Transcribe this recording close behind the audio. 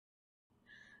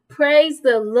Praise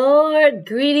the Lord.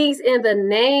 Greetings in the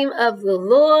name of the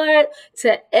Lord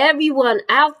to everyone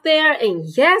out there. And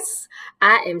yes,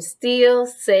 I am still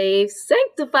saved,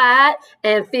 sanctified,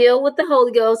 and filled with the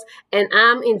Holy Ghost. And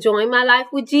I'm enjoying my life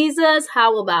with Jesus.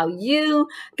 How about you?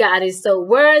 God is so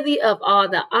worthy of all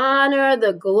the honor,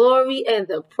 the glory, and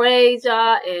the praise,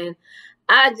 y'all. And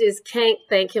I just can't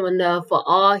thank him enough for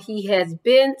all he has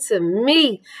been to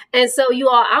me. And so you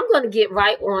all, I'm going to get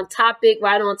right on topic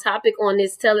on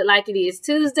this Tell It Like It Is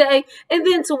Tuesday. And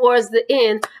then towards the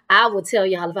end, I will tell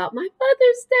y'all about my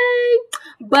Mother's Day.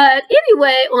 But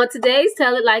anyway, on today's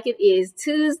Tell It Like It Is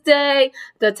Tuesday,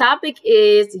 the topic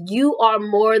is you are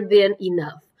more than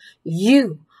enough.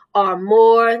 You are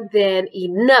more than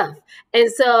enough. And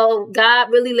so God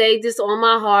really laid this on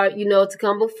my heart, to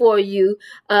come before you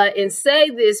and say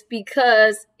this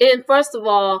because, first of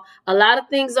all, a lot of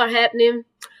things are happening.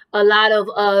 A lot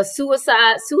of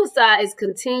suicide is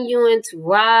continuing to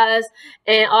rise.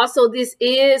 And also this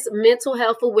is Mental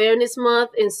Health Awareness Month.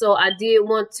 And so I did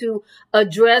want to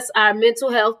address our mental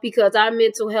health because our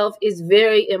mental health is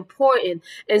very important.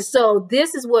 And so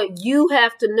this is what you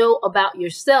have to know about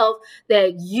yourself,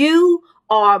 that you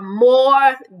are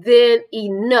more than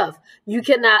enough. You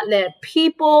cannot let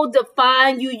people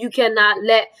define you. You cannot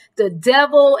let the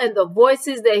devil and the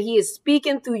voices that he is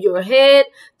speaking through your head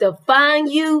define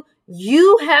you.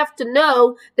 You have to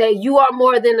know that you are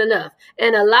more than enough.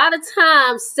 And a lot of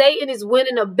times Satan is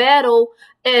winning a battle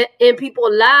in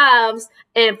people's lives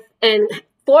and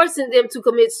forcing them to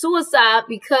commit suicide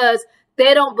because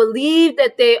they don't believe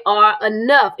that they are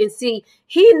enough. And see,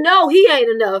 he know he ain't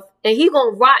enough and he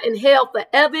gonna rot in hell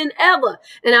forever and ever.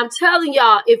 And I'm telling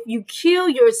y'all, if you kill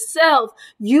yourself,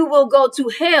 you will go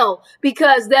to hell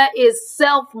because that is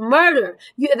self-murder.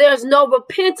 There's no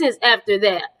repentance after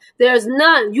that. There's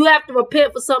none. You have to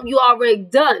repent for something you already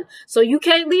done. So you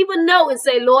can't leave a note and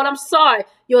say, Lord, I'm sorry.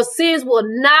 Your sins will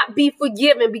not be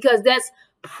forgiven because that's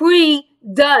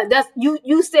pre-done. That's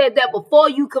you said that before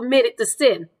you committed the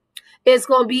sin. It's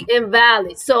going to be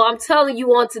invalid. So I'm telling you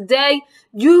on today,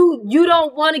 you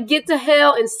don't want to get to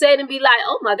hell and Satan be like,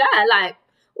 oh my God, like,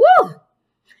 woo,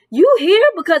 you here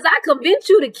because I convinced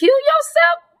you to kill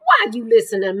yourself? Why you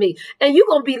listen to me? And you're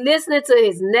going to be listening to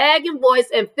his nagging voice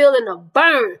and feeling a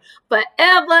burn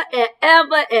forever and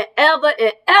ever and ever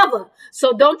and ever.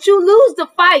 So don't you lose the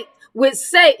fight with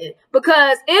Satan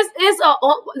because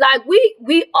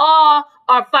we all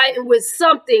are fighting with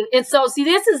something. And so see,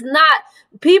 this is not,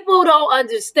 people don't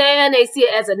understand. They see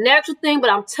it as a natural thing, but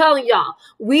I'm telling y'all,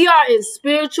 we are in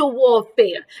spiritual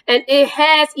warfare and it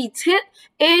has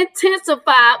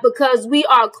intensified because we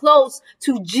are close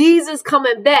to Jesus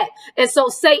coming back. And so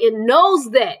Satan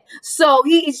knows that. So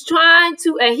he's trying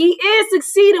to, and he is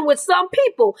succeeding with some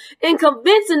people in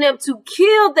convincing them to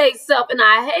kill themselves. And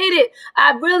I hate it.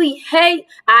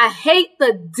 I hate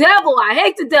the devil. I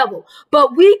hate the devil,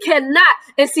 but we cannot.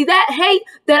 And see, that hate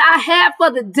that I have for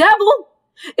the devil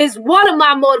is one of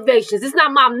my motivations. It's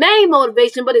not my main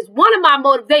motivation, but it's one of my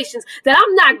motivations that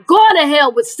I'm not going to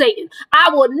hell with Satan. I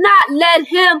will not let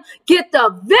him get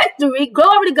the victory,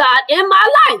 glory to God, in my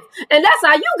life. And that's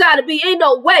how you got to be. Ain't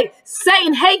no way.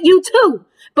 Satan hate you too.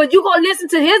 But you going to listen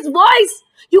to his voice?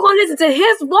 You going to listen to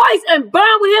his voice and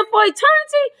burn with him for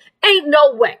eternity? Ain't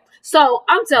no way. So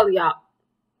I'm telling y'all,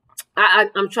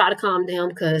 I'm trying to calm down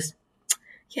because,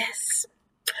 yes,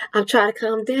 I'm trying to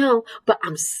calm down, but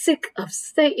I'm sick of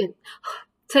Satan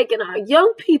taking our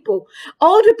young people,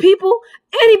 older people,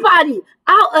 anybody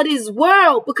out of this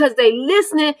world because they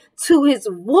listening to his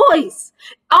voice.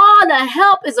 All the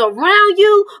help is around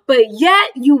you, but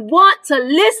yet you want to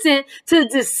listen to the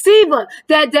deceiver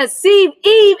that deceived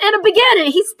Eve in the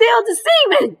beginning. He's still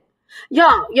deceiving.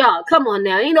 Y'all, come on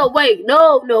now. Ain't no way.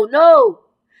 No.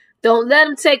 Don't let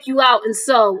him take you out. And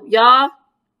so, y'all,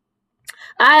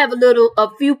 I have a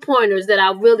few pointers that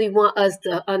I really want us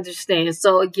to understand.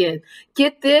 So again,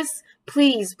 get this,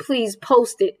 please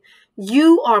post it.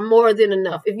 You are more than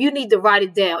enough. If you need to write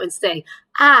it down and say,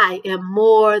 I am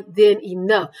more than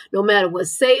enough. No matter what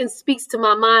Satan speaks to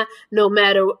my mind, no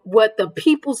matter what the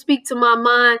people speak to my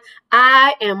mind,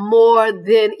 I am more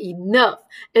than enough.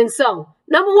 And so,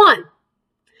 number one,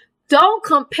 don't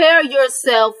compare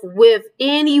yourself with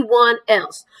anyone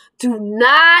else. Do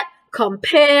not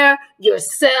compare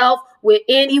yourself with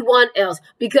anyone else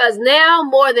because now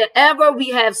more than ever we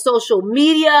have social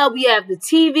media, we have the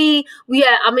TV, we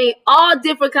have, all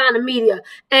different kind of media,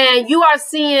 and you are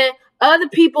seeing other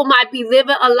people might be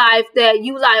living a life that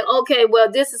you like, okay, well,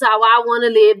 this is how I want to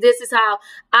live. This is how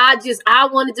I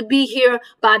wanted to be here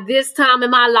by this time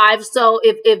in my life. So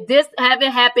if this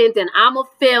haven't happened, then I'm a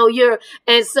failure.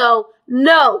 And so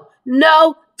no,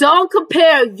 Don't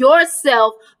compare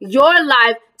yourself, your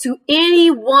life to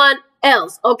anyone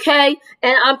else, okay?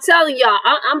 And I'm telling y'all,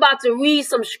 I'm about to read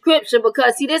some scripture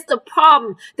because, see, this is the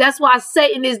problem. That's why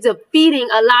Satan is defeating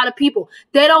a lot of people.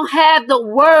 They don't have the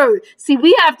word. See,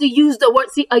 we have to use the word.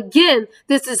 See, again,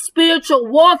 this is spiritual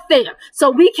warfare.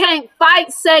 So we can't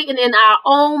fight Satan in our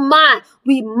own mind.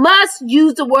 We must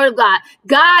use the word of God.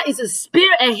 God is a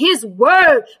spirit, and his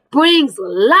word brings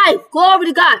life. Glory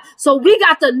to God. So we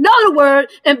got to know the word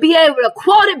and be able to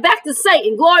quote it back to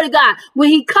Satan. Glory to God. When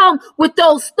he comes with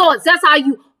those thoughts, that's how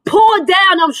you pull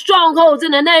down them strongholds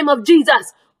in the name of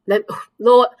Jesus.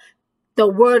 Lord, the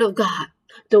word of God.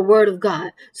 The word of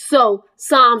God. So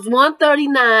Psalms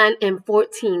 139 and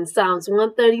 14. Psalms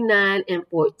 139 and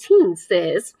 14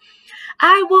 says,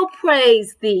 I will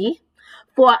praise thee,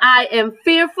 for I am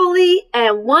fearfully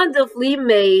and wonderfully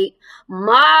made.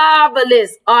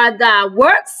 Marvelous are thy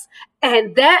works,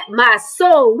 and that my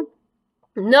soul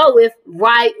knoweth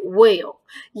right well.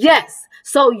 Yes.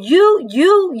 So you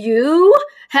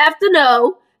have to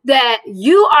know that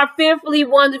you are fearfully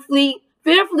and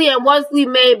wonderfully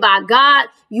made by God.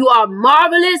 You are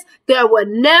marvelous. There will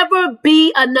never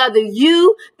be another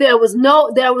you. There was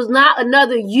not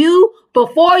another you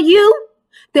before you.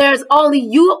 There's only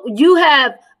you. You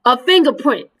have a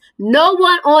fingerprint. No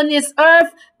one on this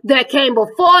earth that came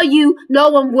before you, no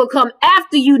one will come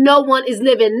after you. No one is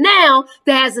living now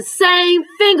that has the same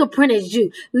fingerprint as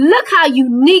you. Look how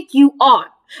unique you are.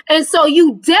 And so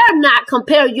you dare not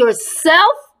compare yourself,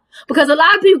 because a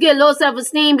lot of people get low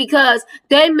self-esteem because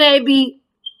they may be,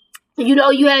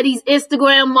 you have these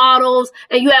Instagram models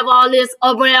and you have all this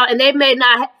around and they may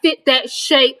not fit that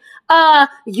shape.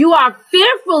 You are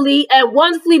fearfully and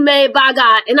wonderfully made by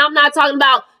God. And I'm not talking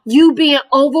about you being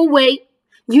overweight,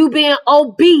 you being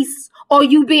obese, or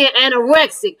you being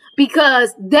anorexic,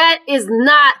 because that is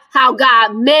not how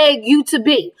God made you to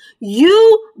be.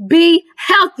 You be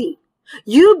healthy.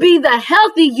 You be the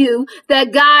healthy you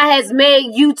that God has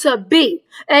made you to be.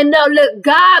 And no, look,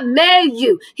 God made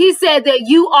you. He said that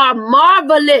you are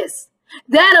marvelous.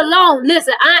 That alone,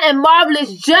 listen, I am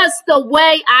marvelous just the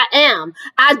way I am.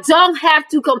 I don't have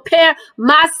to compare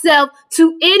myself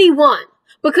to anyone,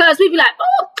 because people like,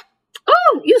 oh,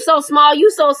 you so small, you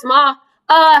so small.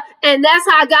 And that's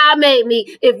how God made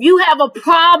me. If you have a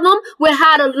problem with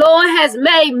how the Lord has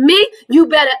made me, you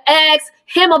better ask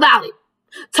him about it.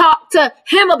 Talk to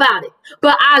him about it.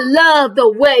 But I love the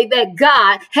way that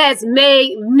God has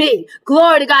made me.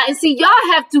 Glory to God. And see,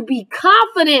 y'all have to be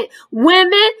confident.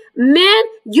 Women, men,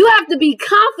 you have to be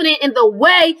confident in the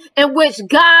way in which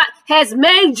God has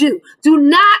made you. Do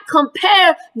not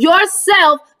compare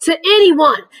yourself to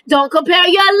anyone. Don't compare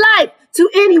your life to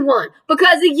anyone.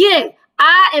 Because again,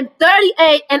 I am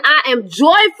 38 and I am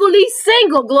joyfully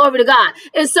single. Glory to God.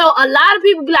 And so a lot of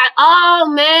people be like,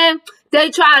 oh man, they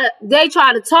try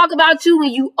to talk about you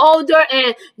when you older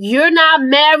and you're not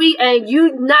married and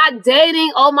you not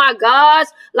dating. Oh my gosh.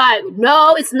 Like,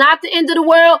 no, it's not the end of the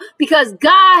world, because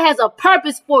God has a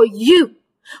purpose for you.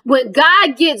 When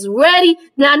God gets ready,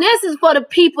 now this is for the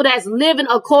people that's living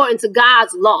according to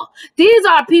God's law. These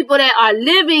are people that are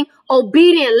living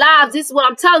obedient lives. This is what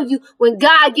I'm telling you. When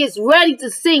God gets ready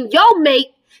to sing your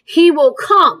mate, he will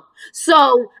come.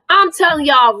 So I'm telling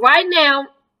y'all right now,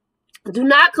 do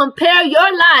not compare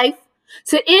your life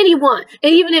to anyone.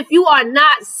 And even if you are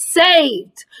not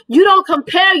saved, you don't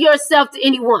compare yourself to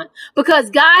anyone, because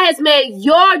God has made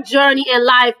your journey in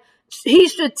life. He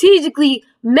strategically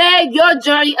made your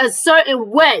journey a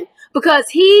certain way, because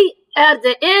he, at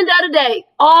the end of the day,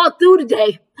 all through the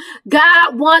day,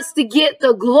 God wants to get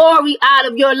the glory out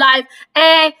of your life,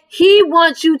 and he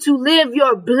wants you to live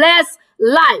your blessed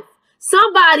life.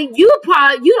 Somebody, you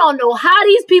don't know how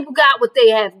these people got what they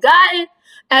have gotten.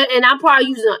 And I'm probably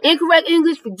using incorrect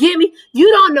English. Forgive me.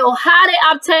 You don't know how they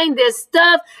obtained this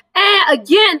stuff. And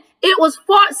again, it was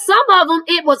for some of them.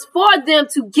 It was for them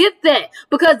to get that,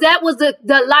 because that was the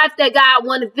life that God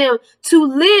wanted them to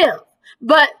live.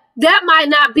 But that might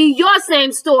not be your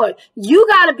same story. You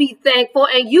got to be thankful,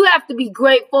 and you have to be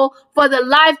grateful for the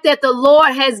life that the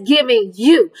Lord has given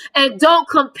you. And don't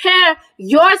compare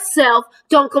yourself,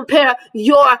 don't compare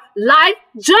your life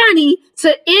journey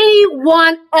to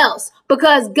anyone else,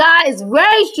 because God is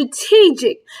very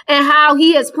strategic in how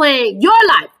he is playing your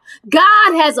life.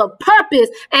 God has a purpose,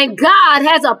 and God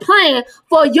has a plan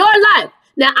for your life.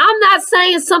 Now, I'm not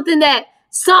saying something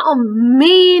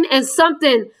mean and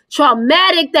something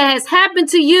traumatic that has happened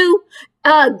to you,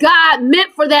 God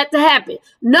meant for that to happen.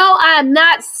 No, I'm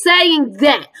not saying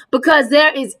that, because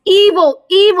there is evil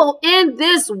in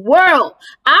this world.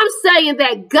 I'm saying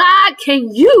that God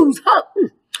can use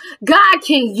God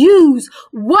can use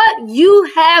what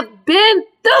you have been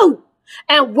through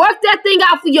and work that thing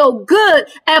out for your good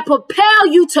and propel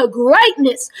you to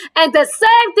greatness. And the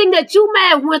same thing that you may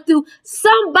have went through,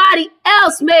 somebody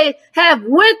else may have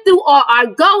went through or are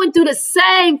going through the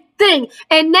same thing.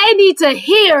 And they need to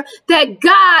hear that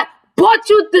God brought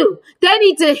you through. They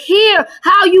need to hear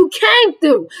how you came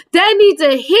through. They need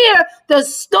to hear the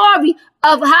story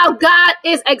of how God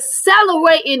is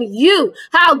accelerating you,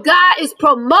 how God is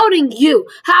promoting you,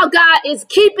 how God is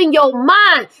keeping your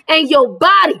mind and your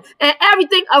body and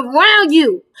everything around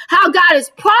you, how God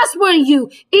is prospering you,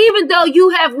 even though you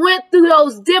have went through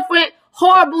those different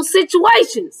horrible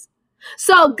situations.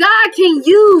 So God can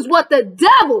use what the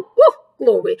devil,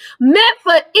 glory, meant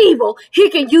for evil, he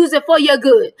can use it for your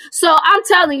good. So I'm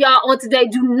telling y'all on today,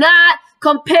 do not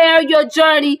compare your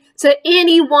journey to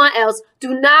anyone else.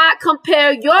 Do not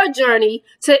compare your journey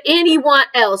to anyone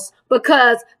else,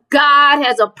 because God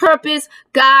has a purpose.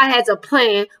 God has a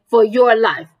plan for your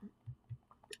life.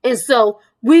 And so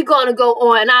we're going to go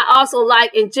on. And I also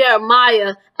like in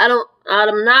Jeremiah,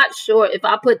 I'm not sure if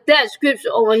I put that scripture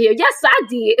on here. Yes, I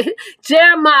did.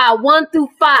 Jeremiah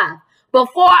 1-5.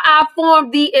 Before I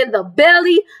formed thee in the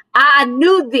belly, I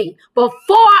knew thee. Before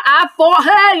I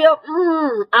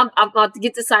formed, I'm about to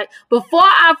get to sight. Before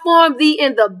I formed thee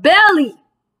in the belly,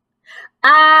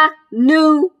 I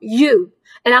knew you.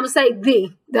 And I'm going to say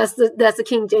thee. That's the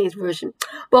King James Version.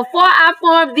 Before I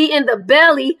formed thee in the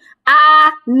belly,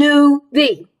 I knew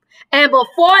thee. And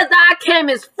before thou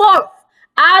camest forth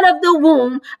out of the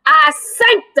womb, I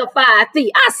sanctified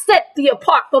thee. I set thee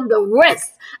apart from the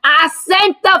rest. I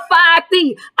sanctified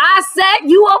thee. I set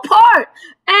you apart.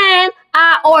 And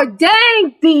I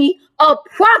ordained thee a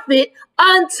prophet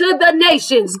unto the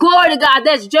nations. Glory to God.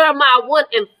 That's Jeremiah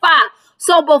 1-5.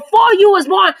 So before you was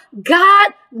born,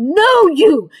 God knew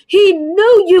you. He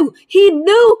knew you. He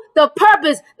knew the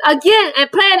purpose, again,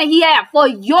 and plan that he had for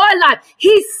your life.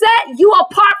 He set you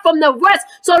apart from the rest.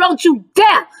 So don't you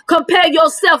dare compare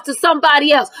yourself to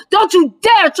somebody else. Don't you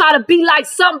dare try to be like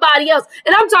somebody else.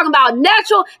 And I'm talking about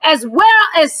natural as well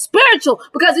as spiritual,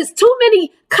 because it's too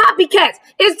many copycats.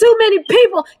 It's too many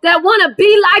people that want to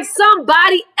be like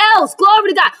somebody else. Glory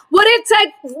to God. What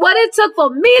it took for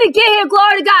me to get here,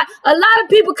 glory to God, a lot of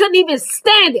people couldn't even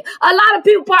stand it. A lot of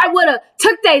people probably would have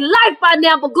took their life by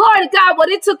now, but glory to God, what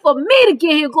it took for me to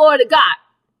get here, glory to God,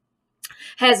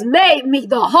 has made me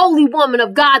the holy woman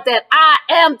of God that I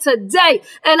am today.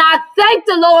 And I thank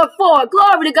the Lord for it.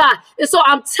 Glory to God. And so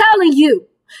I'm telling you,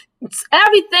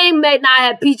 everything may not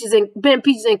have been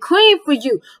peaches and cream for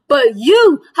you, but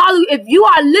you, hallelujah, if you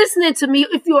are listening to me,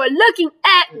 if you are looking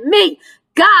at me,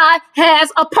 God has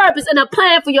a purpose and a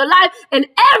plan for your life, and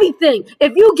everything,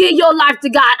 if you give your life to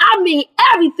God, I mean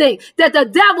everything that the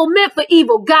devil meant for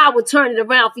evil, God will turn it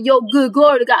around for your good.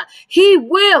 Glory to God. He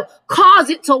will cause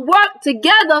it to work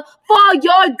together for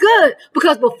your good,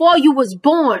 because before you was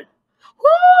born,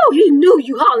 he knew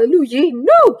you. Hallelujah. He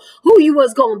knew who you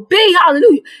was going to be.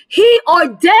 Hallelujah. He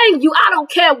ordained you. I don't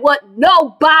care what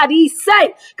nobody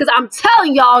say, because I'm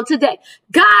telling y'all today,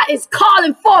 God is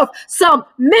calling forth some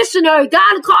missionary.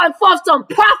 God is calling forth some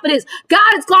prophetess.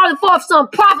 God is calling forth some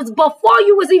prophets. Before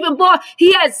you was even born,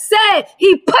 he had said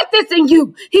he put this in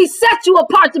you. He set you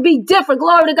apart to be different.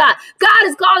 Glory to God. God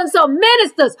is calling some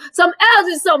ministers, some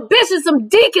elders, some bishops, some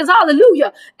deacons.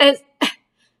 Hallelujah. And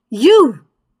you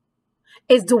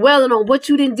is dwelling on what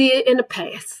you done did in the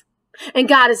past. And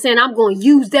God is saying, I'm going to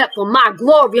use that for my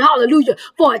glory. Hallelujah.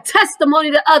 For a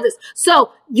testimony to others.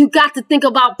 So you got to think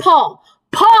about Paul.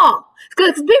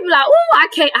 Because people are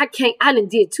like, I done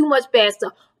did too much bad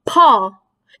stuff. Paul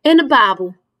in the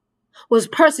Bible was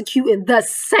persecuting the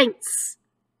saints.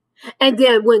 And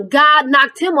then when God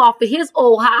knocked him off of his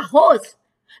old high horse,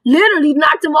 literally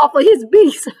knocked him off of his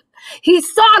beast, he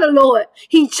saw the Lord.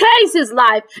 He changed his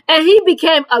life, and he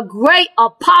became a great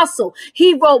apostle.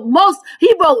 He wrote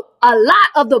a lot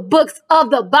of the books of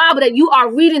the Bible that you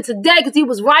are reading today, because he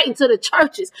was writing to the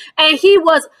churches, and he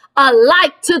was a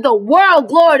light to the world.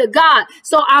 Glory to God.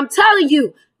 So I'm telling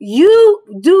you, you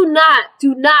do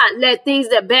not let things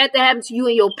bad that happened to you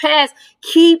in your past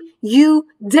keep you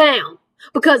down,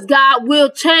 because God will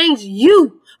change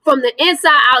you from the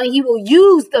inside out, and he will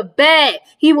use the bad.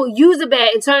 He will use the bad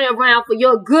and turn it around for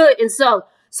your good. And so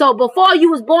before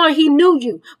you was born, he knew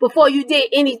you. Before you did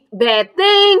any bad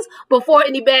things, before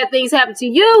any bad things happened to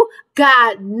you,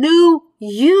 God knew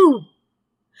you.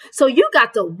 So you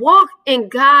got to walk in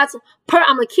God's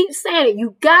I'm going to keep saying it.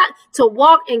 You got to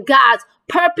walk in God's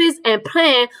purpose and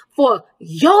plan for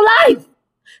your life,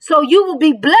 so you will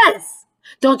be blessed.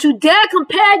 Don't you dare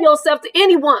compare yourself to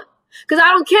anyone. Because I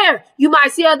don't care. You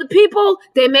might see other people.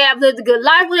 They may have lived a good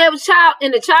life when they were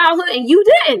in the childhood and you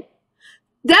didn't.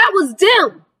 That was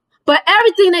them. But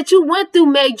everything that you went through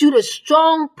made you the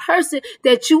strong person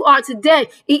that you are today.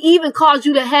 It even caused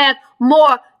you to have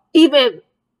more even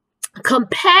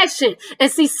compassion and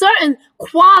see certain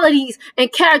qualities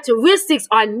and characteristics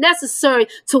are necessary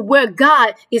to where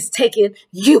God is taking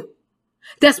you.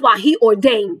 That's why he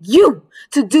ordained you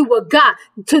to do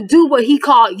what he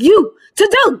called you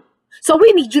to do. So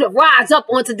we need you to rise up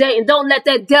on today and don't let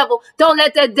that devil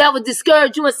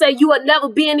discourage you and say you will never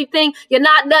be anything. You're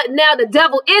not nothing now. The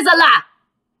devil is a lie.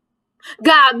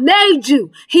 God made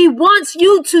you. He wants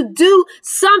you to do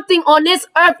something on this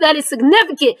earth that is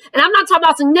significant. And I'm not talking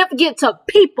about significant to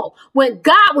people. When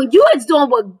you is doing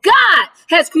what God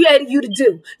has created you to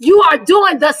do, you are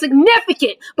doing the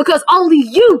significant because only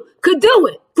you could do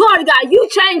it. Glory to God. You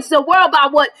changed the world by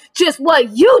what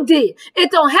you did. It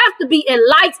don't have to be in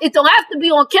lights. It don't have to be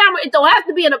on camera. It don't have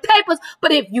to be in the papers.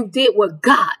 But if you did what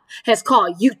God has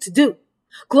called you to do,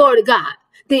 glory to God,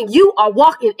 then you are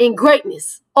walking in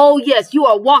greatness. Oh, yes, you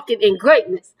are walking in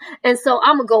greatness. And so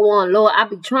I'm going to go on, Lord. I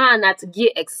be trying not to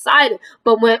get excited.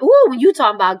 But when you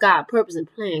talking about God, purpose, and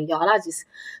plan, y'all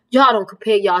don't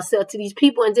compare yourself to these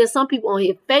people. And then some people on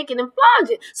here faking and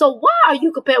flogging. So why are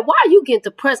you comparing? Why are you getting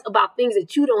depressed about things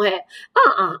that you don't have?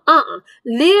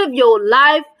 Live your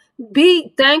life.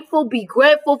 Be thankful. Be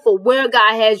grateful for where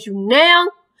God has you now.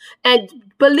 And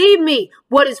believe me,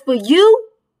 what is for you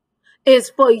is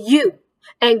for you.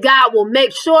 And God will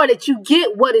make sure that you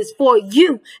get what is for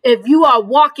you. If you are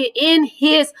walking in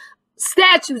his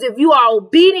statutes, if you are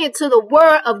obedient to the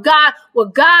word of God,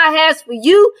 what God has for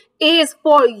you is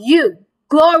for you.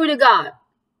 Glory to God.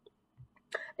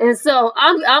 And so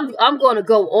I'm going to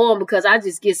go on because I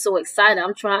just get so excited.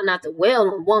 I'm trying not to dwell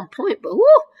on one point, but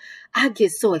I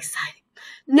get so excited.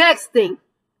 Next thing,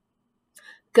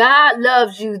 God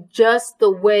loves you just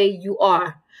the way you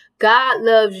are. God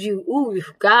loves you.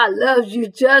 God loves you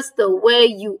just the way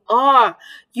you are.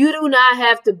 You do not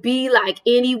have to be like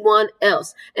anyone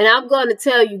else. And I'm going to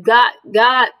tell you,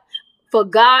 for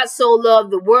God so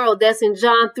loved the world. That's in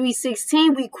John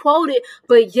 3:16. We quote it,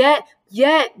 but yet,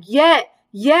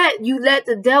 you let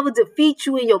the devil defeat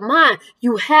you in your mind.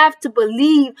 You have to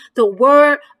believe the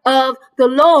word of the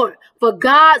Lord. For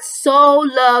God so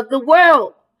loved the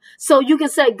world. So you can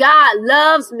say, God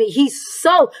loves me.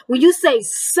 When you say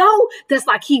so, that's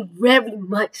like he very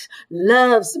much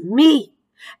loves me.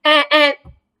 And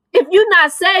if you're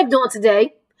not saved on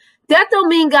today, that don't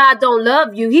mean God don't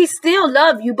love you. He still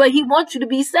love you, but he wants you to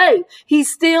be saved. He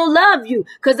still love you.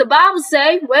 Because the Bible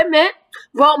says,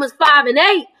 Romans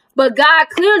 5:8, but God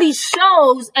clearly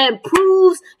shows and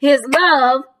proves his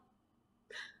love,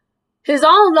 his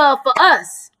own love for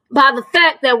us by the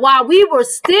fact that while we were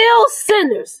still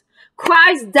sinners,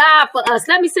 Christ died for us.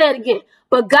 Let me say it again.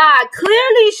 But God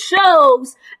clearly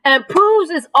shows and proves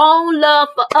his own love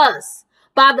for us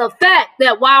by the fact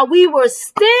that while we were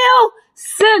still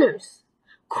sinners,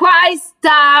 Christ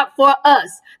died for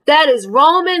us. That is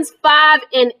Romans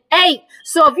 5:8.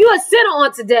 So if you're a sinner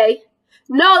on today,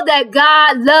 know that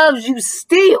God loves you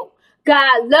still.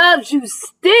 God loves you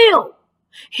still.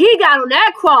 He got on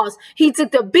that cross. He took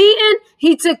the beating.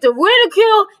 He took the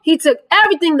ridicule. He took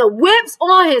everything, the whips,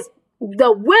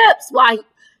 why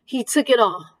he took it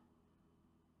all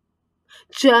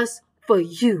just for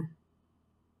you.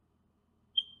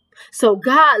 So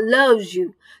God loves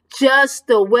you just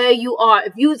the way you are.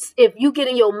 If you get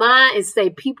in your mind and say,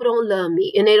 people don't love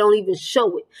me and they don't even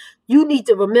show it, you need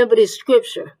to remember this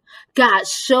scripture. God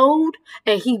showed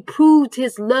and he proved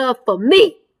his love for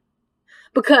me.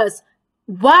 Because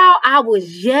while I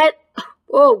was yet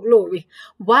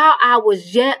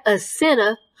a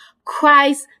sinner,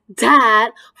 Christ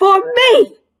died for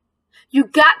me. You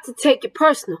got to take it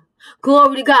personal.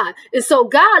 Glory to God. And so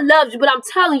God loves you, but I'm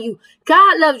telling you,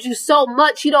 God loves you so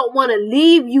much, he don't want to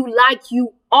leave you like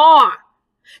you are.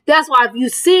 That's why if you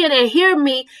see it and hear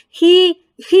me, he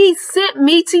sent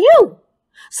me to you.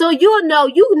 So you'll know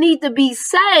you need to be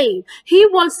saved. He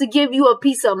wants to give you a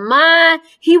peace of mind.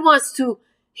 He wants to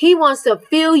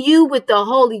fill you with the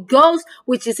Holy Ghost,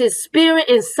 which is his spirit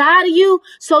inside of you.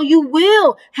 So you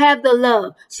will have the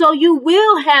love. So you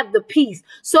will have the peace.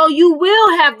 So you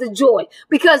will have the joy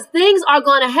because things are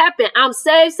going to happen. I'm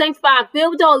saved, sanctified,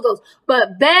 filled with the Holy Ghost,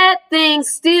 but bad things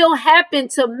still happen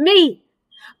to me.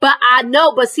 But I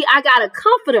got a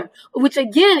comforter, which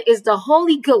again is the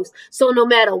Holy Ghost. So no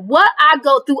matter what I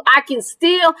go through, I can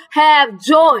still have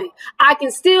joy. I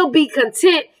can still be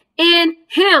content in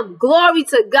him. Glory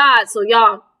to God. So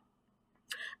y'all,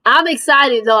 I'm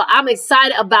excited, though. I'm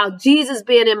excited about Jesus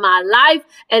being in my life.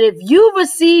 And if you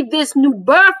receive this new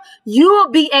birth, you will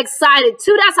be excited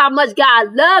too. That's how much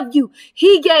God loved you.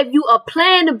 He gave you a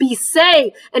plan to be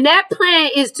saved. And that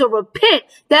plan is to repent.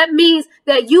 That means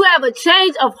that you have a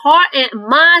change of heart and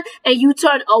mind, and you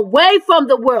turn away from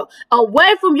the world,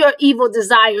 away from your evil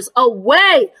desires,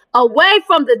 away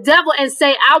from the devil, and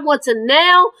say, I want to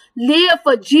now live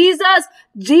for Jesus.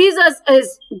 Jesus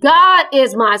is God,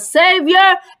 is my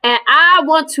Savior, and I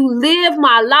want to live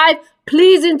my life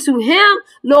pleasing to him.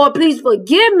 Lord, please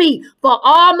forgive me for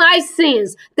all my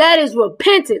sins. That is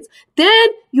repentance. Then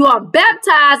you are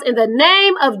baptized in the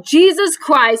name of Jesus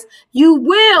Christ. You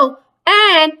will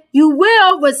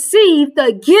receive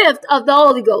the gift of the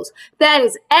Holy Ghost. That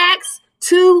is Acts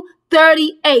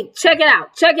 2:38. Check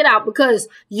it out, because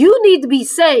you need to be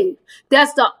saved.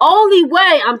 That's the only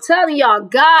way. I'm telling y'all,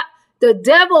 the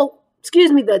devil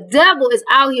is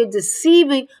out here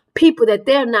deceiving people that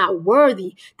they're not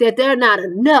worthy, that they're not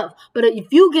enough. But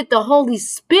if you get the Holy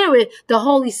Spirit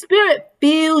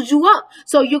fills you up.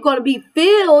 So you're going to be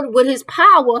filled with his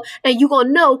power, and you're going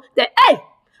to know that, hey,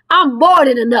 I'm more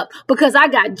than enough because I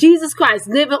got Jesus Christ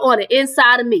living on the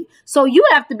inside of me. So you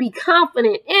have to be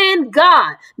confident in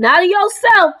God, not in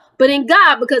yourself, but in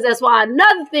God, because that's why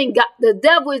another thing, the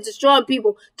devil is destroying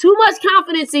people. Too much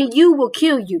confidence in you will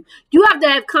kill you. You have to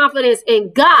have confidence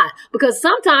in God, because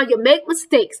sometimes you make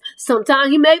mistakes.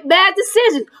 Sometimes you make bad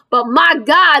decisions, but my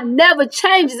God never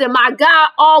changes, and my God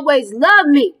always loved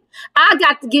me. I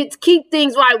got to keep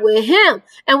things right with him.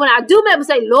 And when I do make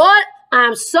mistakes, Lord,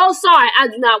 I'm so sorry. I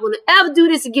do not want to ever do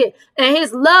this again. And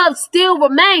his love still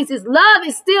remains. His love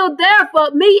is still there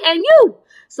for me and you.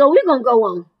 So we're going to go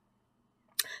on.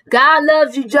 God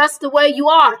loves you just the way you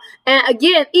are. And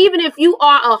again, even if you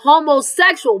are a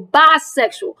homosexual,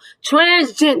 bisexual,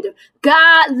 transgender,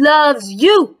 God loves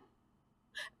you.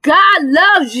 God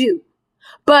loves you.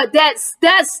 But that's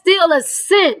still a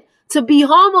sin to be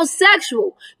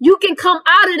homosexual. You can come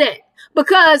out of that,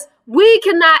 because we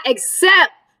cannot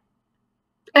accept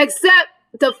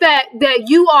the fact that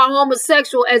you are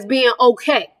homosexual as being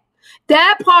okay.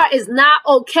 That part is not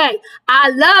okay. I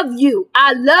love you.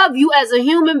 I love you as a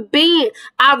human being.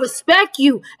 I respect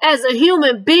you as a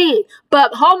human being.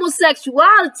 But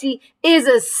homosexuality is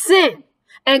a sin,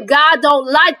 and God don't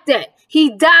like that. He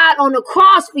died on the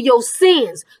cross for your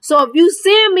sins. So if you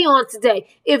seeing me on today,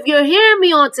 if you're hearing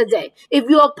me on today, if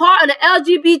you're a part of the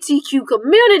LGBTQ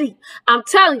community, I'm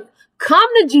telling you, come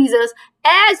to Jesus,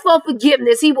 ask for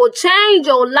forgiveness. He will change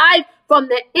your life from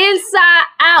the inside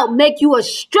out, make you a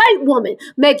straight woman,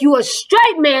 make you a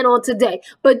straight man on today.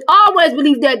 But always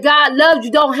believe that God loves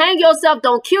you. Don't hang yourself,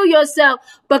 don't kill yourself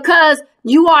because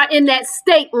you are in that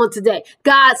state on today.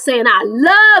 God's saying, I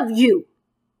love you,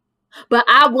 but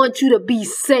I want you to be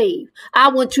saved. I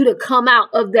want you to come out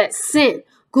of that sin.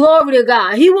 Glory to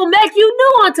God. He will make you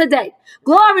new on today.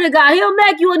 Glory to God. He'll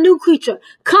make you a new creature.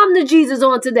 Come to Jesus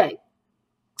on today.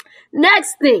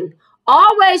 Next thing,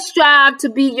 always strive to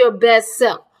be your best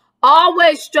self.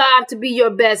 Always strive to be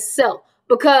your best self,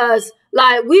 because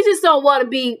we just don't want to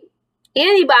be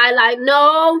anybody.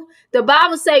 No, the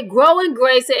Bible say grow in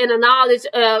grace and in the knowledge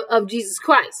of Jesus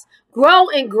Christ. Grow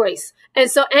in grace and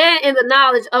in the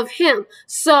knowledge of him.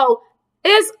 So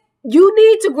you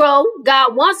need to grow.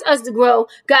 God wants us to grow.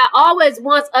 God always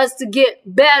wants us to get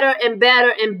better and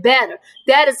better and better.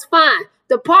 That is fine.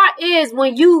 The part is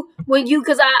when you,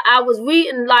 because I was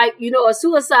reading a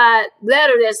suicide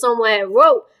letter that someone had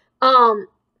wrote,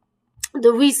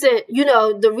 the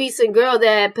recent girl that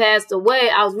had passed away,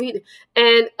 I was reading,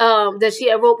 and that she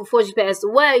had wrote before she passed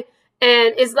away.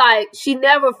 And it's like, she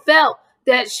never felt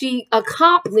that she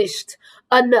accomplished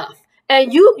enough.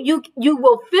 And you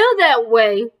will feel that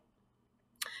way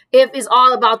if it's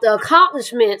all about the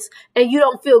accomplishments and you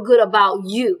don't feel good about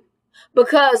you.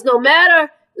 Because no matter,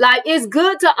 it's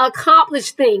good to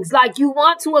accomplish things. You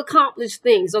want to accomplish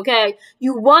things, okay?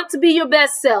 You want to be your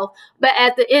best self, but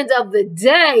at the end of the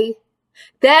day,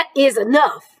 that is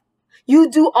enough.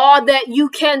 You do all that you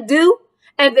can do,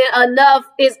 and then enough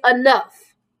is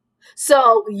enough.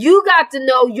 So you got to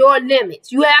know your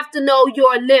limits. You have to know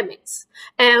your limits.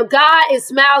 And God is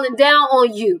smiling down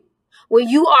on you when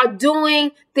you are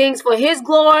doing things for his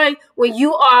glory, when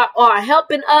you are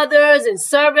helping others and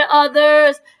serving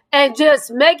others, and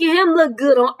just making him look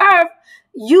good on earth.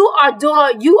 You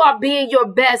are being your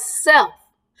best self,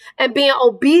 and being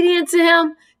obedient to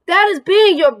him. That is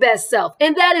being your best self,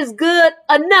 and that is good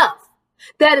enough.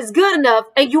 That is good enough,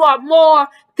 and you are more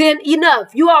than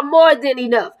enough. You are more than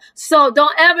enough. So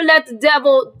don't ever let the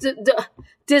devil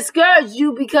discourage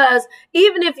you, because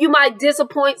even if you might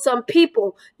disappoint some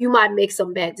people, you might make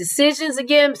some bad decisions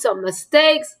again, some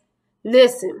mistakes.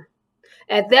 Listen,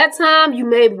 at that time, you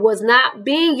maybe was not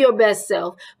being your best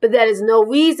self, but that is no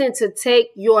reason to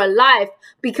take your life,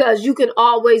 because you can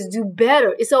always do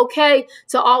better. It's okay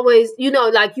to always,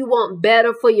 like you want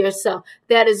better for yourself.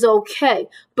 That is okay.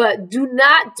 But do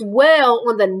not dwell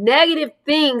on the negative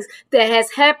things that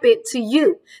has happened to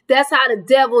you. That's how the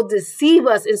devil deceives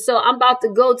us. And so I'm about to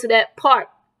go to that part.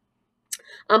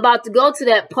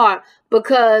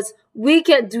 Because we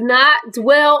do not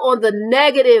dwell on the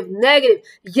negative.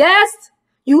 Yes,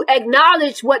 you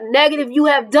acknowledge what negative you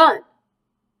have done.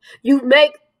 You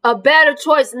make a better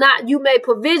choice you make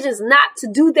provisions not to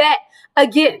do that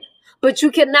again. But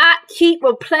you cannot keep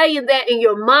replaying that in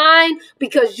your mind,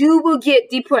 because you will get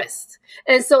depressed.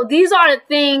 And so these are the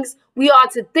things we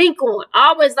ought to think on. I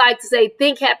always like to say,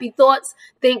 think happy thoughts,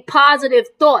 think positive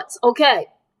thoughts. Okay.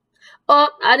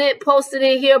 I didn't post it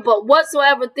in here, but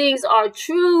whatsoever things are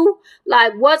true,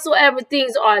 like whatsoever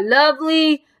things are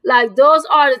lovely, like those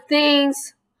are the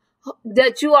things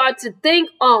that you are to think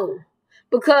on.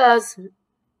 Because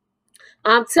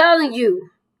I'm telling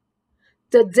you,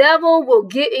 the devil will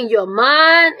get in your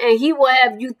mind and he will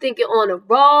have you thinking on the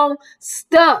wrong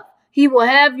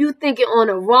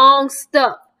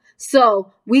stuff.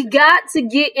 So we got to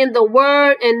get in the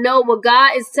word and know what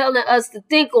God is telling us to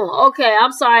think on. Okay,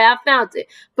 I'm sorry, I found it.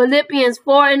 Philippians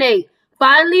 4:8.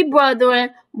 Finally,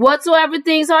 brethren, whatsoever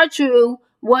things are true,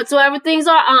 whatsoever things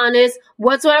are honest,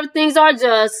 whatsoever things are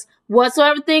just,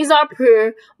 whatsoever things are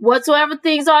pure, whatsoever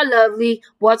things are lovely,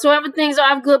 whatsoever things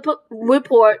are of good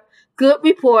report,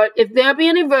 if there be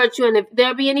any virtue and if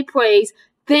there be any praise,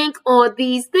 think on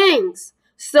these things.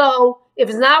 So if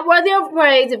it's not worthy of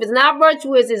praise, if it's not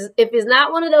virtuous, if it's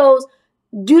not one of those,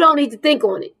 you don't need to think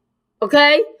on it.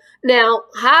 Okay? Now,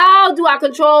 how do I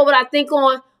control what I think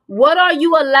on? What are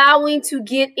you allowing to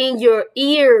get in your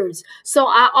ears? So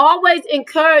I always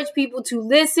encourage people to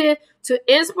listen to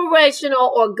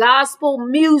inspirational or gospel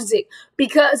music,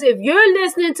 because if you're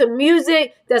listening to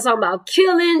music that's talking about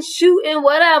killing, shooting,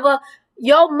 whatever,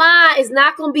 your mind is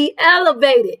not going to be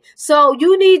elevated. So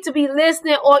you need to be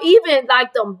listening, or even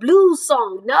like the blues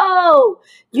song. No,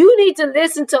 you need to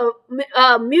listen to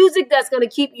music that's going to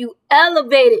keep you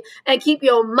elevated and keep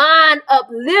your mind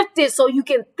uplifted, so you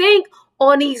can think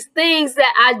on these things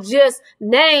that I just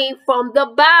named from the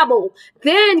Bible.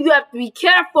 Then you have to be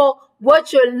careful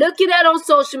what you're looking at on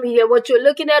social media, what you're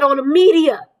looking at on the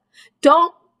media.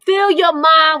 Don't fill your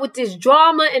mind with this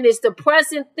drama and this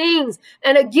depressing things.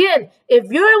 And again, if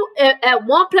you're at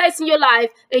one place in your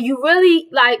life and you really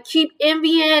keep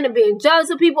envying and being jealous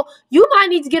of people, you might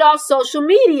need to get off social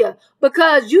media,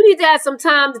 because you need to have some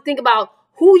time to think about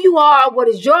who you are, what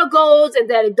is your goals, and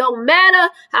that it don't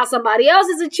matter how somebody else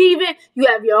is achieving. You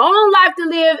have your own life to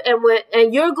live,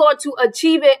 and you're going to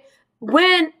achieve it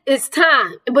when it's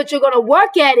time. But you're going to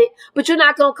work at it, but you're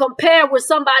not going to compare where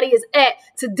somebody is at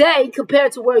today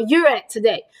compared to where you're at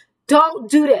today. Don't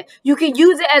do that. You can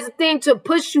use it as a thing to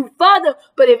push you further,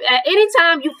 but if at any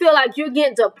time you feel like you're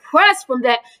getting depressed from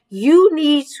that, you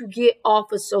need to get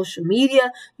off of social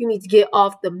media. You need to get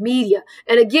off the media.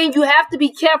 And again, you have to be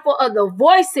careful of the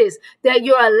voices that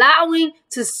you're allowing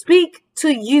to speak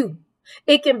to you.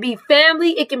 It can be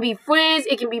family, it can be friends,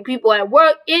 it can be people at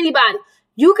work, anybody.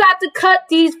 You got to cut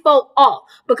these folk off,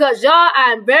 because y'all,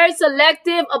 I'm very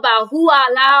selective about who I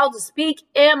allow to speak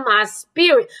in my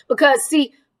spirit, because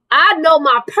see, I know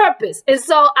my purpose. And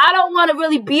so I don't want to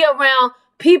really be around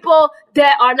people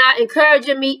that are not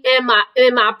encouraging me in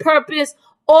my purpose,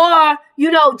 or,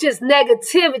 just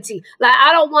negativity. I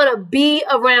don't want to be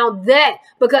around that,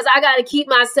 because I got to keep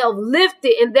myself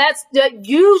lifted. And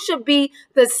you should be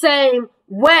the same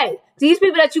way. These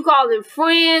people that you call them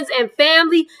friends and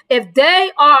family, if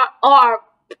they are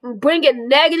bringing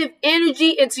negative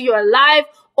energy into your life,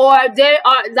 or they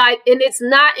are and it's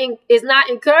not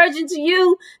encouraging to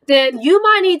you, then you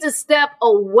might need to step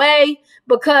away,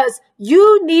 because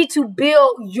you need to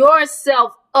build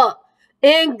yourself up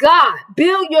in God.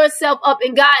 Build yourself up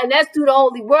in God, and that's through the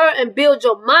Holy Word, and build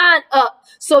your mind up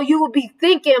so you will be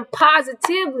thinking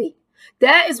positively.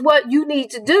 That is what you need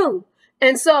to do.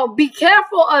 And so be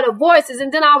careful of the voices.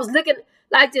 And then I was looking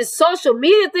this social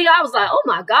media thing. I was like, oh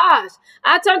my gosh.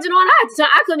 I turned it on.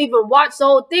 I couldn't even watch the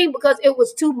whole thing because it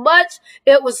was too much.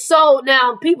 It was so,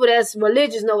 now people that's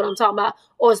religious know what I'm talking about,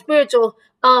 or spiritual.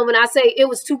 When I say it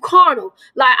was too carnal,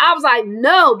 I was like,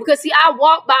 no, because see, I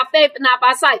walk by faith and not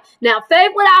by sight. Now,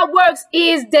 faith without works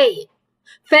is dead.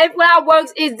 Faith without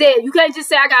works is dead. You can't just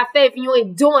say I got faith and you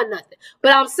ain't doing nothing.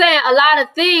 But I'm saying a lot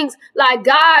of things,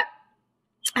 God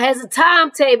has a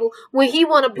timetable when he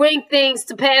want to bring things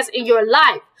to pass in your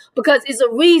life, because it's a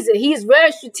reason. He is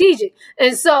very strategic.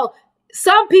 And so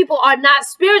some people are not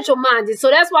spiritual minded. So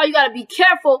that's why you got to be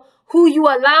careful who you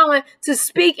allowing to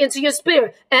speak into your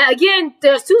spirit. And again,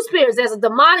 there's two spirits. There's a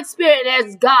demonic spirit and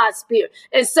there's God's spirit.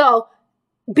 And so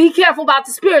be careful about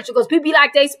the spiritual, because people be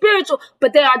like they spiritual,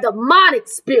 but they are demonic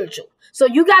spiritual. So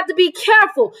you got to be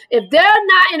careful. If they're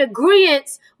not in agreement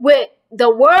with the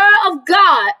word of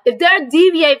God, if they're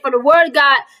deviating from the word of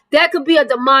God, that could be a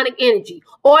demonic energy.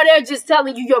 Or they're just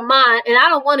telling you your mind. And I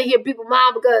don't want to hear people's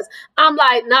mind, because I'm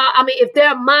like, nah, I mean, if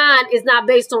their mind is not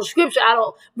based on scripture, I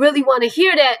don't really want to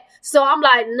hear that. So I'm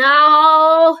like,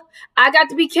 no, I got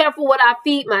to be careful what I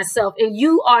feed myself. And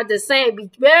you are the same.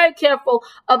 Be very careful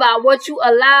about what you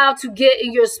allow to get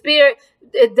in your spirit.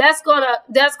 That's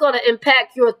gonna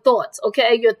impact your thoughts,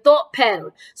 okay? Your thought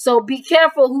pattern. So be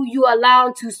careful who you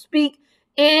allow to speak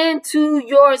into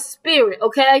your spirit,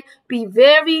 okay? Be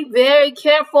very, very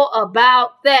careful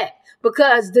about that.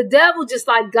 Because the devil, just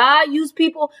like God used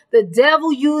people, the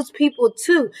devil used people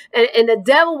too. And the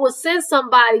devil will send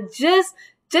somebody just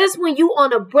when you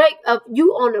on a break,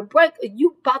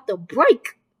 you about to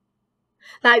break.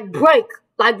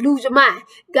 Like lose your mind.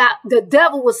 God, the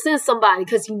devil will send somebody,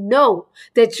 because he know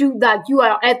that you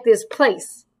are at this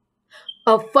place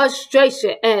of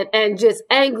frustration and just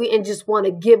angry and just want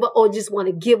to give up, or just want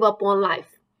to give up on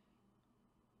life.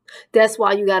 That's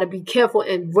why you got to be careful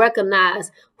and recognize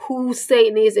who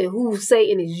Satan is and who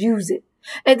Satan is using.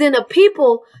 And then the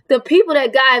people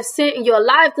that God has sent in your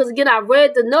life, because again, I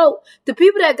read the note, the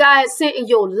people that God has sent in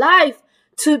your life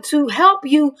to help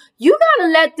you, you got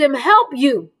to let them help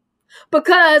you,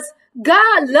 because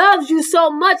God loves you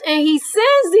so much and he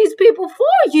sends these people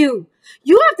for you.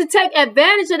 You have to take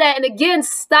advantage of that. And again,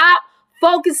 stop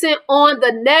focusing on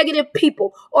the negative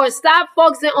people, or stop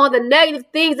focusing on the negative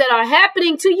things that are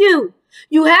happening to you.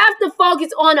 You have to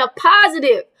focus on a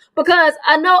positive. Because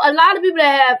I know a lot of people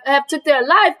that have took their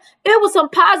life, it was some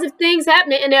positive things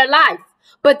happening in their life,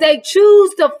 but they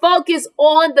choose to focus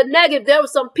on the negative. There were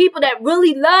some people that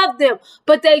really loved them,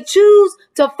 but they choose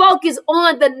to focus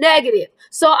on the negative.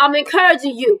 So I'm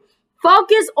encouraging you,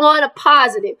 focus on a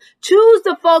positive. Choose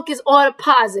to focus on a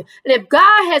positive. And if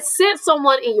God has sent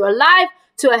someone in your life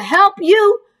to help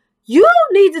you, you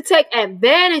need to take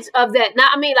advantage of that. Now,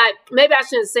 I mean, like, maybe I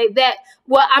shouldn't say that.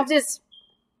 Well,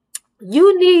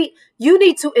 you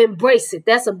need to embrace it.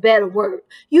 That's a better word.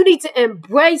 You need to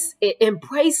embrace it.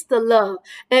 Embrace the love.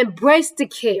 Embrace the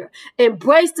care.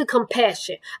 Embrace the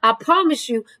compassion. I promise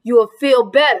you, you will feel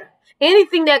better.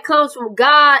 Anything that comes from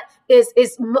God is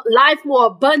life more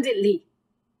abundantly.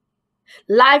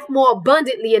 Life more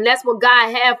abundantly. And that's what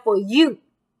God has for you.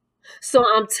 So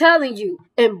I'm telling you,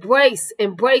 embrace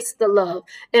the love.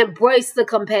 Embrace the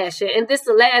compassion. And this,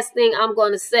 the last thing I'm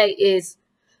going to say is,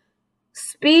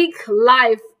 speak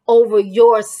life over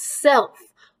yourself,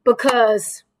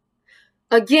 because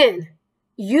again,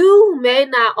 you may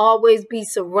not always be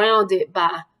surrounded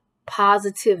by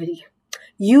positivity.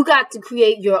 You got to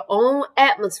create your own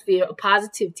atmosphere of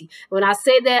positivity. When I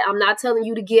say that, I'm not telling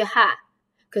you to get high,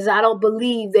 because I don't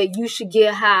believe that you should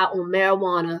get high on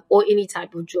marijuana or any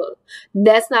type of drug.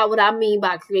 That's not what I mean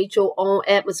by create your own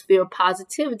atmosphere of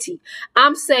positivity.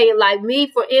 I'm saying, like me,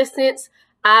 for instance,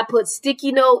 I put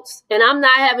sticky notes, and I'm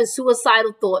not having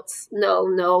suicidal thoughts.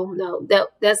 No.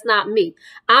 That's not me.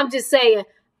 I'm just saying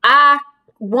I'm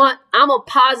a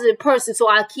positive person, so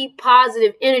I keep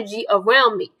positive energy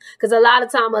around me. Because a lot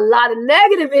of time, a lot of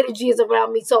negative energy is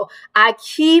around me. So I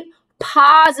keep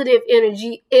positive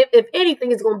energy. If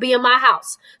anything, is going to be in my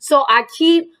house. So I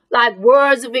keep like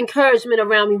words of encouragement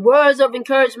around me. Words of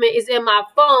encouragement is in my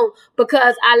phone,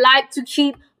 because I like to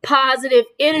keep positive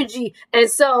energy. And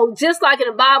so just like in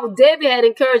the Bible, David had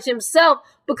encouraged himself,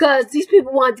 because these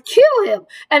people wanted to kill him.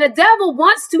 And the devil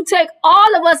wants to take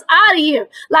all of us out of here.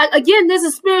 Like, again, this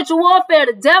is spiritual warfare.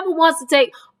 The devil wants to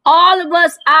take all of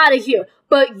us out of here.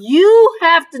 But you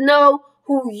have to know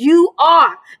who you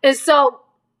are. And so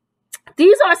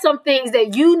these are some things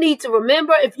that you need to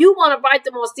remember. If you want to write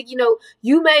them on sticky note,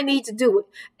 you may need to do it.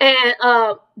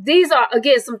 And these are,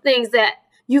 again, some things that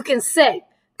you can say.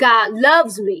 God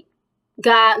loves me.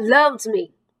 God loves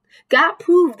me. God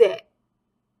proved that.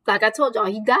 Like I told y'all,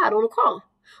 he died on the cross.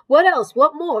 What else?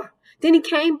 What more? Then he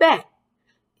came back.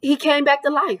 He came back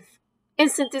to life and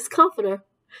sent this comforter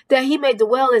that he may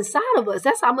dwell inside of us.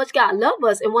 That's how much God loves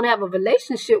us and want to have a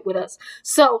relationship with us.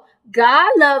 So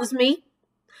God loves me.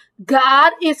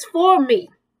 God is for me.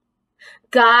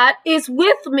 God is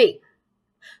with me.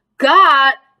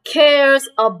 God cares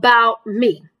about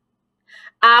me.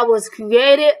 I was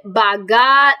created by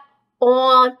God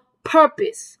on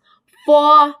purpose,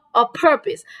 for a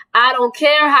purpose. I don't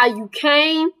care how you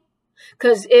came,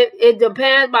 because it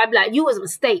depends. By like, you was a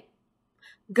mistake.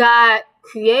 God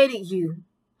created you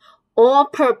on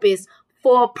purpose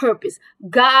for a purpose.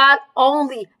 God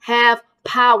only have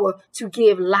power to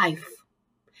give life.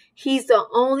 He's the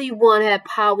only one that have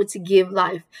power to give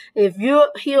life. If you're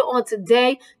here on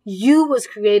today, you was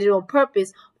created on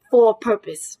purpose for a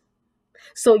purpose.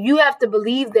 So you have to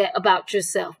believe that about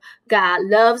yourself. God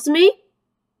loves me.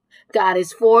 God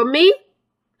is for me.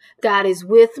 God is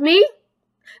with me.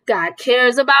 God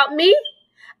cares about me.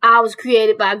 I was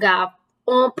created by God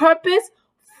on purpose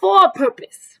for a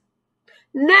purpose.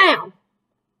 Now,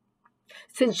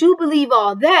 since you believe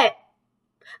all that,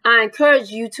 I encourage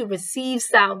you to receive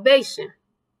salvation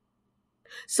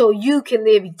so you can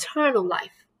live eternal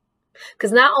life.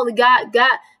 Because not only God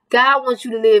wants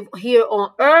you to live here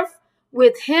on earth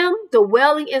with him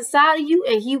dwelling inside of you,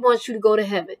 and he wants you to go to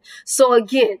heaven. So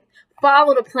again,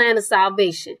 follow the plan of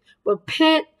salvation.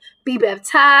 Repent, be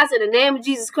baptized in the name of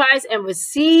Jesus Christ, and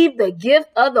receive the gift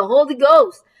of the Holy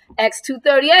Ghost. Acts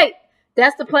 2:38.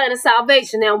 That's the plan of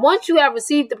salvation. Now, once you have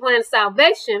received the plan of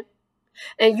salvation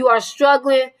and you are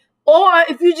struggling, or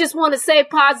if you just want to say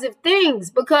positive things,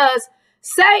 because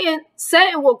Satan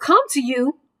will come to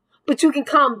you, but you can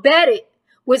combat it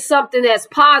with something that's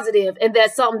positive and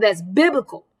that's something that's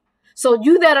biblical. So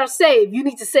you that are saved, you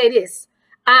need to say this: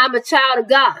 I'm a child of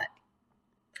God.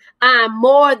 I'm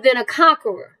more than a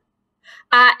conqueror.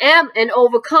 I am an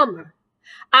overcomer.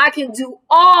 I can do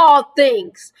all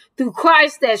things through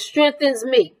Christ that strengthens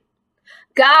me.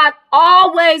 God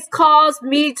always calls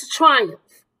me to triumph.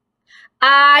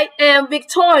 I am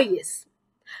victorious.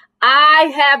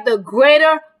 I have the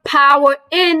greater power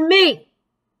in me.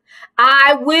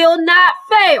 I will not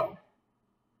fail.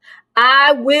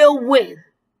 I will win.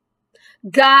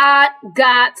 God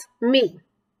got me.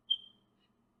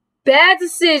 Bad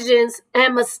decisions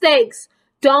and mistakes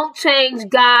don't change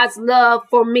God's love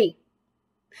for me.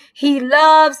 He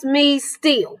loves me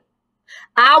still.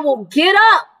 I will get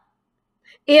up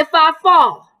if I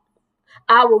fall.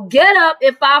 I will get up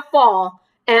if I fall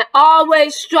and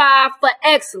always strive for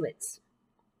excellence.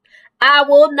 I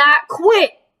will not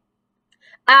quit.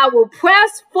 I will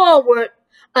press forward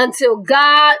until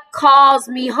God calls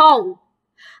me home.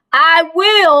 I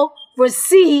will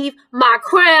receive my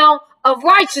crown of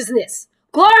righteousness.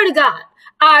 Glory to God.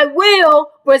 I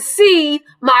will receive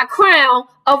my crown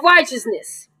of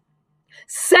righteousness.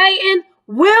 Satan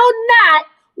will not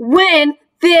win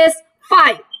this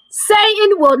fight.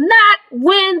 Satan will not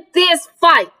win this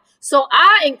fight. So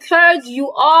I encourage you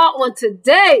all on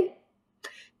today,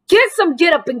 get some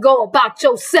get up and go about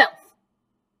yourself.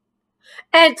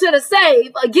 And to the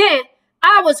saved, again,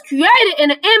 I was created in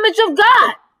the image of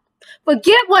God.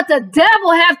 Forget what the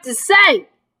devil have to say.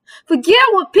 Forget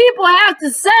what people have to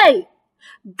say.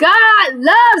 God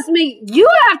loves me. You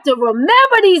have to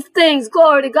remember these things,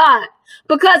 glory to God.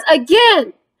 Because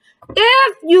again,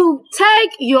 if you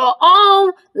take your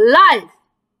own life,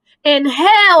 in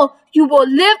hell you will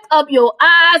lift up your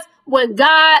eyes when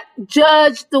God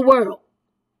judged the world.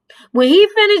 When he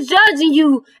finished judging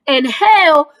you in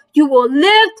hell, you will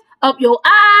lift up your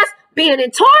eyes being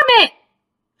in torment.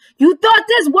 You thought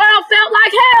this world felt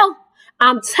like hell?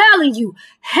 I'm telling you,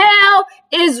 hell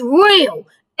is real.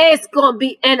 It's going to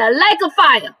be in a lake of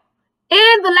fire.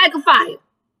 In the lake of fire.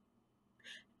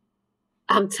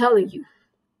 I'm telling you.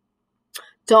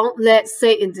 Don't let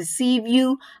Satan deceive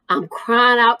you. I'm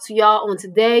crying out to y'all on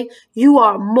today. You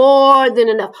are more than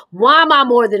enough. Why am I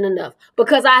more than enough?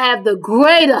 Because I have the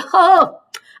greater.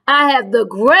 I have the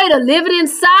greater living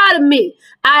inside of me.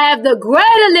 I have the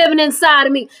greater living inside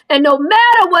of me. And no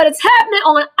matter what is happening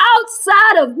on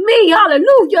outside of me,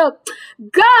 hallelujah,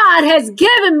 God has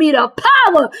given me the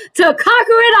power to conquer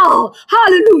it all.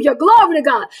 Hallelujah. Glory to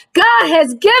God. God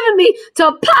has given me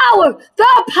the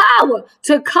power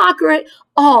to conquer it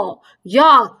all.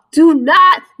 Y'all, do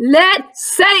not let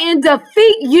Satan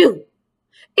defeat you.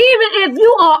 Even if you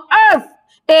on earth,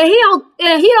 and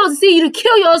he don't see you to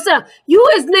kill yourself. You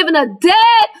is living a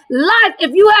dead life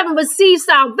if you haven't received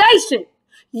salvation.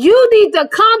 You need to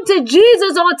come to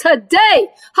Jesus on today.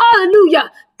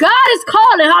 Hallelujah. God is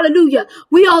calling. Hallelujah.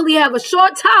 We only have a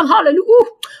short time. Hallelujah.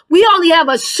 We only have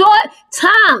a short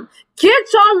time.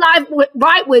 Get your life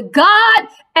right with God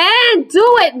and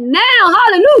do it now.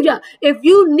 Hallelujah. If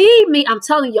you need me, I'm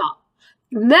telling y'all,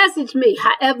 message me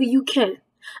however you can.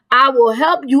 I will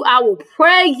help you. I will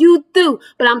pray you through.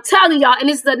 But I'm telling y'all, and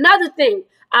this is another thing.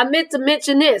 I meant to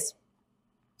mention this.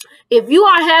 If you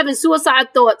are having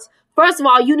suicide thoughts, first of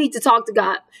all, you need to talk to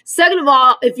God. Second of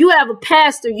all, if you have a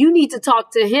pastor, you need to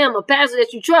talk to him, a pastor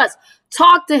that you trust.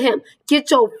 Talk to him.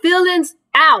 Get your feelings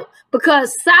out,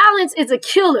 because silence is a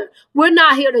killer. We're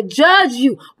not here to judge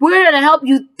you. We're here to help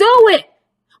you through it.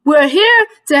 We're here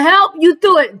to help you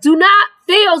through it. Do not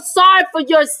feel sorry for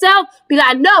yourself. Be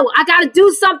like, no, I got to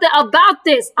do something about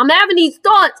this. I'm having these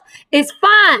thoughts. It's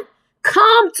fine.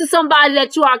 Come to somebody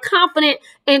that you are confident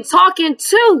in talking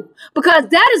to, because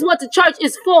that is what the church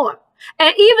is for.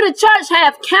 And even the church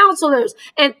have counselors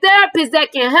and therapists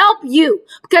that can help you.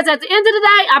 Because at the end of the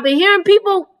day, I've been hearing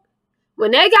people,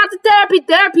 when they got the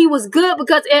therapy was good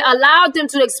because it allowed them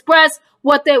to express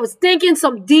what they was thinking,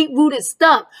 some deep-rooted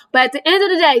stuff. But at the end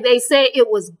of the day, they say it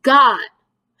was God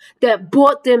that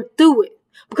brought them through it.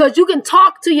 Because you can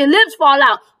talk till your lips fall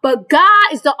out, but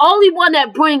God is the only one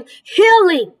that brings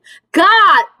healing.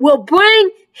 God will bring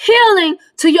healing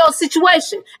to your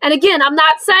situation. And again, I'm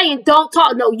not saying don't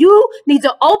talk. No, you need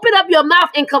to open up your mouth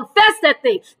and confess that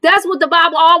thing. That's what the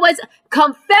Bible always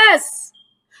confess.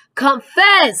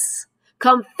 Confess.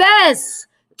 Confess.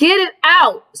 Get it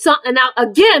out. And now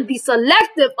again, be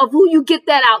selective of who you get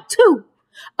that out to.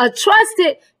 A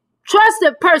trusted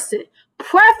person.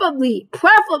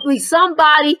 Preferably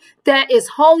somebody that is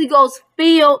Holy Ghost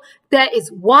filled, that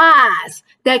is wise,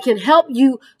 that can help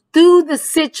you through the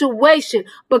situation.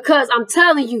 Because I'm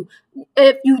telling you,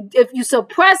 if you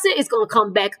suppress it, it's going to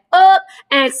come back up.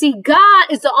 And see,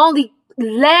 God is the only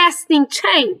lasting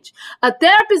change. A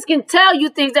therapist can tell you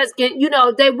things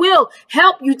they will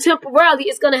help you temporarily.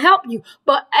 It's going to help you.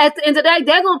 But at the end of the day,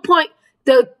 they're going to point,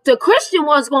 the Christian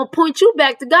one's going to point you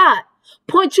back to God.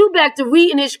 Point you back to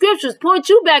reading his scriptures. Point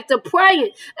you back to praying.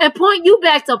 And point you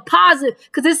back to positive.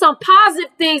 Because there's some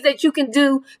positive things that you can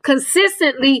do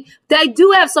consistently. They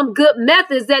do have some good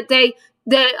methods that they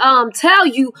tell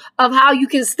you of how you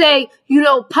can stay,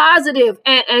 positive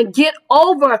and get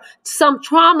over some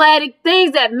traumatic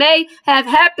things that may have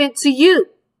happened to you.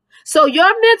 So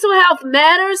your mental health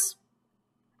matters.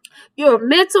 Your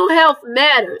mental health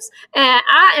matters. And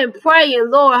I am praying,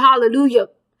 Lord, hallelujah,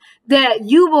 that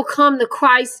you will come to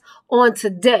Christ on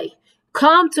today.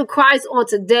 Come to Christ on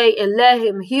today and let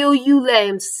him heal you, let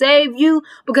him save you.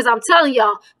 Because I'm telling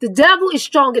y'all, the devil is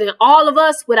stronger than all of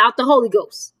us without the Holy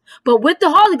Ghost. But with the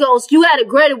Holy Ghost, you had it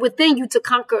greater within you to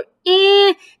conquer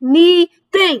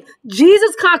anything.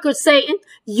 Jesus conquered Satan.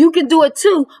 You can do it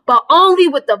too, but only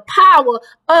with the power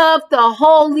of the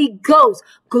Holy Ghost.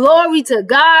 Glory to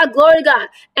God. Glory to God.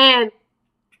 And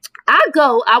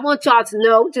I want y'all to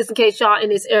know, just in case y'all in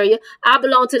this area, I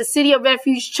belong to the City of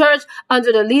Refuge Church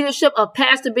under the leadership of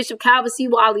Pastor Bishop Calvin C.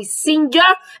 Wiley Sr.,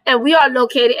 and we are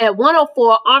located at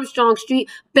 104 Armstrong Street,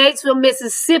 Batesville,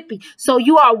 Mississippi. So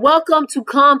you are welcome to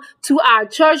come to our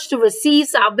church to receive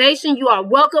salvation. You are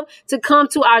welcome to come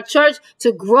to our church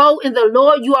to grow in the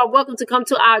Lord. You are welcome to come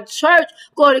to our church,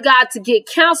 glory to God, to get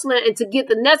counseling and to get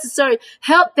the necessary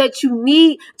help that you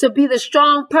need to be the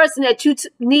strong person that you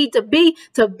need to be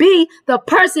the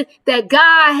person that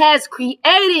God has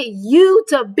created you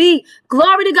to be.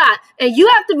 Glory to God. And you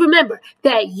have to remember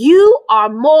that you are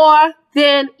more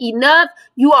than enough.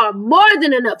 You are more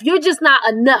than enough. You're just not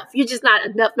enough. You're just not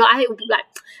enough. No, I hate when people like,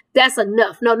 that's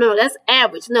enough. No, that's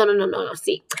average. No.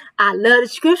 See, I love the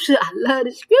scripture.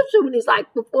 When it's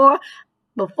like before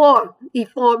he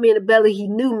formed me in the belly, he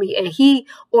knew me and he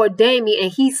ordained me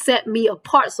and he set me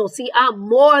apart. So see, I'm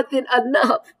more than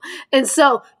enough. And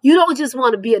so you don't just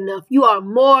want to be enough. You are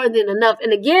more than enough.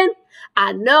 And again,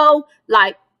 I know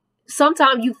like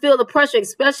sometimes you feel the pressure,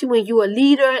 especially when you're a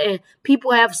leader and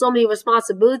people have so many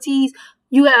responsibilities.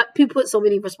 People put so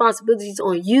many responsibilities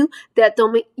on you that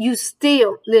don't make you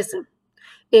still listen.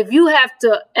 If you have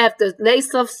to lay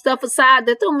stuff aside,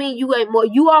 that don't mean you ain't more.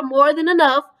 You are more than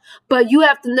enough, but you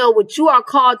have to know what you are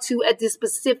called to at this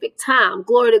specific time.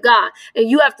 Glory to God. And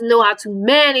you have to know how to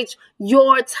manage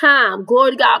your time.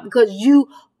 Glory to God, because you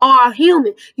are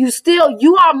human.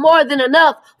 You are more than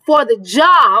enough for the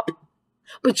job,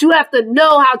 but you have to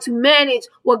know how to manage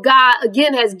what God,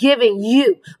 again, has given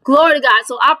you. Glory to God.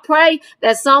 So I pray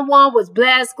that someone was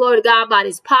blessed, glory to God, by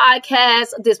this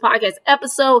podcast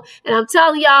episode. And I'm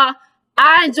telling y'all,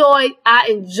 I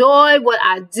enjoy what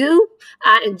I do.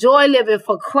 I enjoy living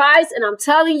for Christ. And I'm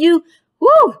telling you,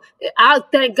 I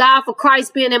thank God for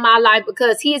Christ being in my life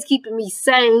because he is keeping me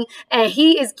sane and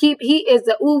he is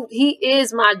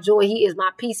my joy. He is my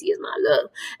peace. He is my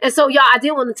love. And so y'all, I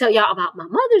did want to tell y'all about my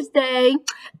Mother's Day.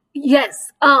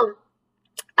 Yes. I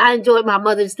enjoyed my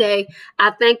Mother's Day. I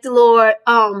thank the Lord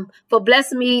for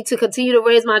blessing me to continue to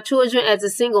raise my children as a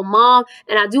single mom.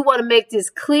 And I do want to make this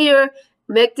clear.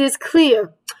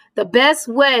 The best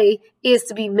way is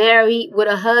to be married with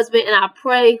a husband. And I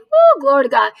pray, glory to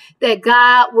God, that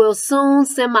God will soon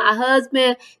send my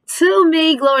husband to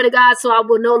me, glory to God, so I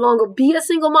will no longer be a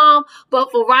single mom.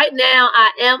 But for right now,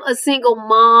 I am a single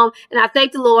mom. And I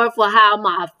thank the Lord for how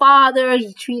my father,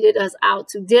 he treated us out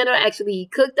to dinner. Actually, he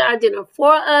cooked our dinner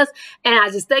for us. And I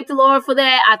just thank the Lord for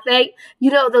that. I thank,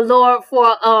 the Lord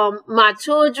for my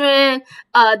children.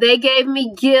 They gave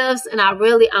me gifts, and I'm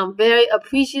very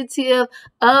appreciative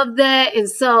of that. And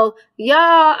so,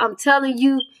 y'all, I'm telling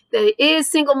you that it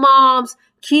is single moms.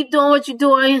 Keep doing what you're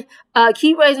doing.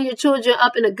 Keep raising your children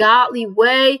up in a godly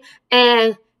way.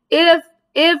 And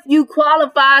if you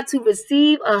qualify to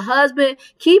receive a husband,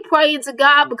 keep praying to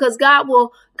God, because God,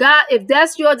 if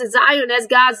that's your desire and that's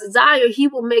God's desire, he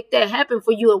will make that happen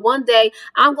for you. And one day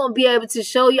I'm going to be able to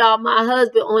show y'all my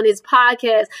husband on his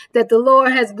podcast that the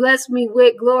Lord has blessed me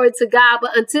with. Glory to God.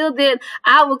 But until then,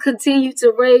 I will continue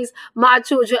to raise my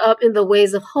children up in the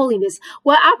ways of holiness.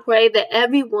 Well, I pray that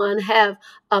everyone have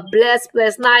a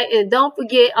blessed night. And don't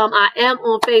forget, I am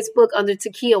on Facebook under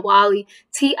Takia Wiley,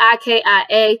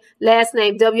 Tikia, last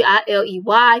name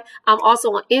Wiley. I'm also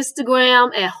on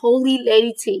Instagram at Holy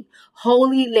Lady T.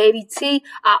 Holy Lady T.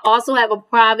 I also have a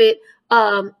private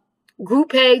group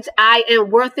page, I Am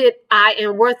Worth It. I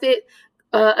Am Worth It.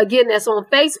 Again, that's on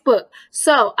Facebook.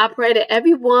 So I pray that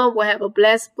everyone will have a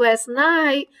blessed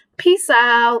night. Peace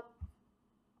out.